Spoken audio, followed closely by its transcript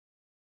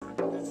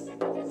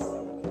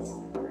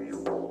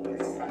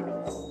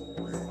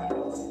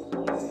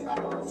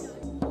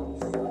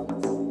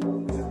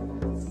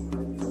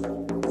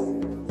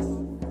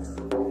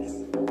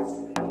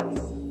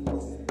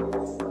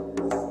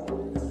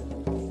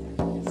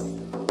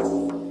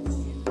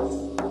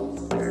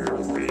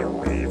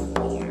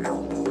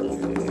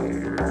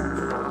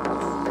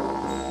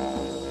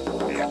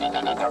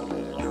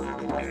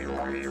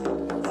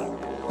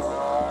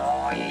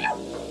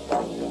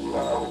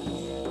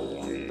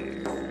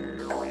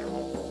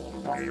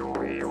My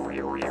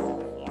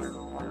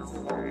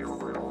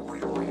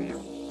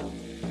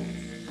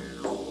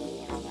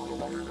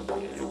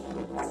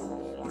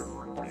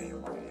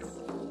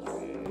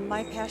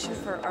passion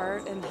for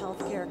art and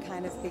healthcare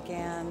kind of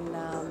began,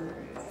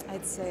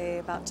 I'd say,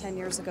 about 10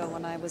 years ago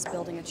when I was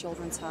building a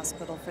children's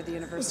hospital for the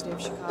University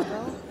of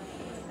Chicago.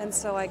 And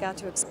so I got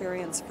to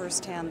experience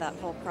firsthand that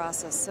whole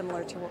process,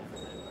 similar to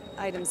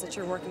items that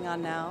you're working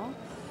on now.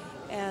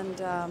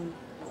 And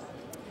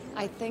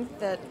I think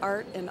that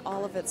art in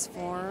all of its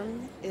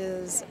form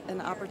is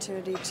an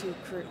opportunity to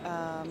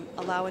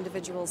allow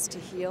individuals to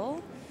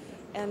heal,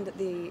 and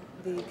the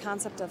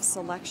concept of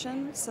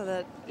selection, so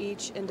that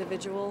each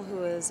individual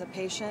who is a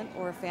patient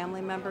or a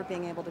family member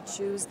being able to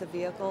choose the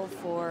vehicle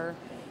for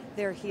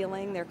their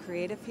healing, their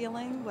creative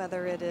healing,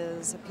 whether it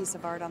is a piece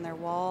of art on their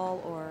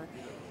wall or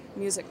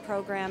music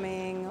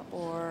programming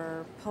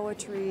or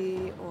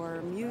poetry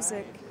or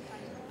music,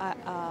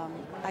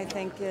 I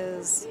think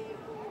is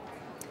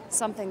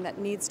something that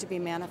needs to be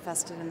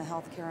manifested in the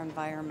healthcare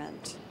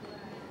environment.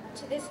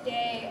 To this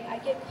day, I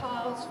get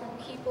calls from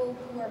people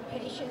who are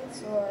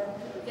patients or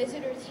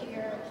visitors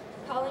here,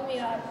 calling me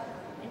up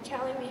and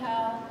telling me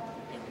how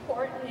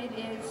important it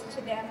is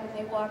to them when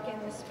they walk in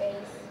the space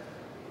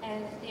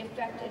and the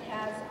effect it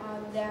has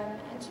on them.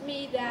 And to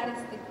me, that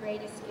is the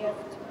greatest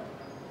gift,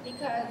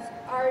 because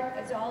art,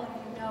 as all of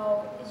you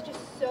know, is just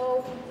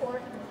so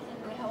important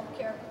in the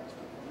healthcare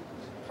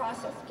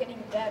process,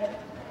 getting better.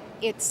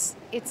 It's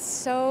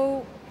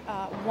so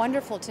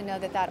wonderful to know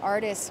that that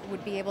artist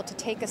would be able to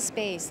take a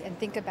space and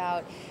think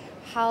about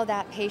how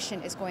that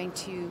patient is going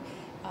to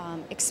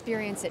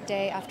experience it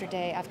day after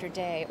day after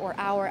day, or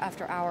hour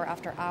after hour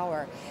after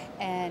hour,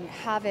 and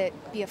have it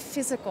be a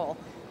physical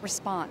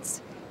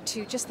response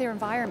to just their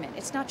environment.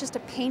 It's not just a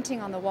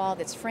painting on the wall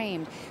that's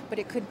framed, but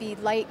it could be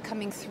light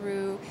coming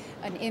through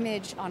an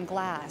image on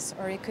glass,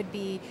 or it could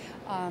be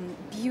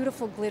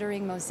beautiful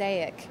glittering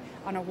mosaic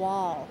on a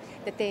wall,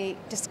 that they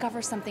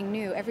discover something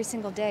new every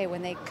single day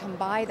when they come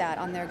by that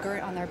on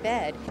their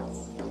bed.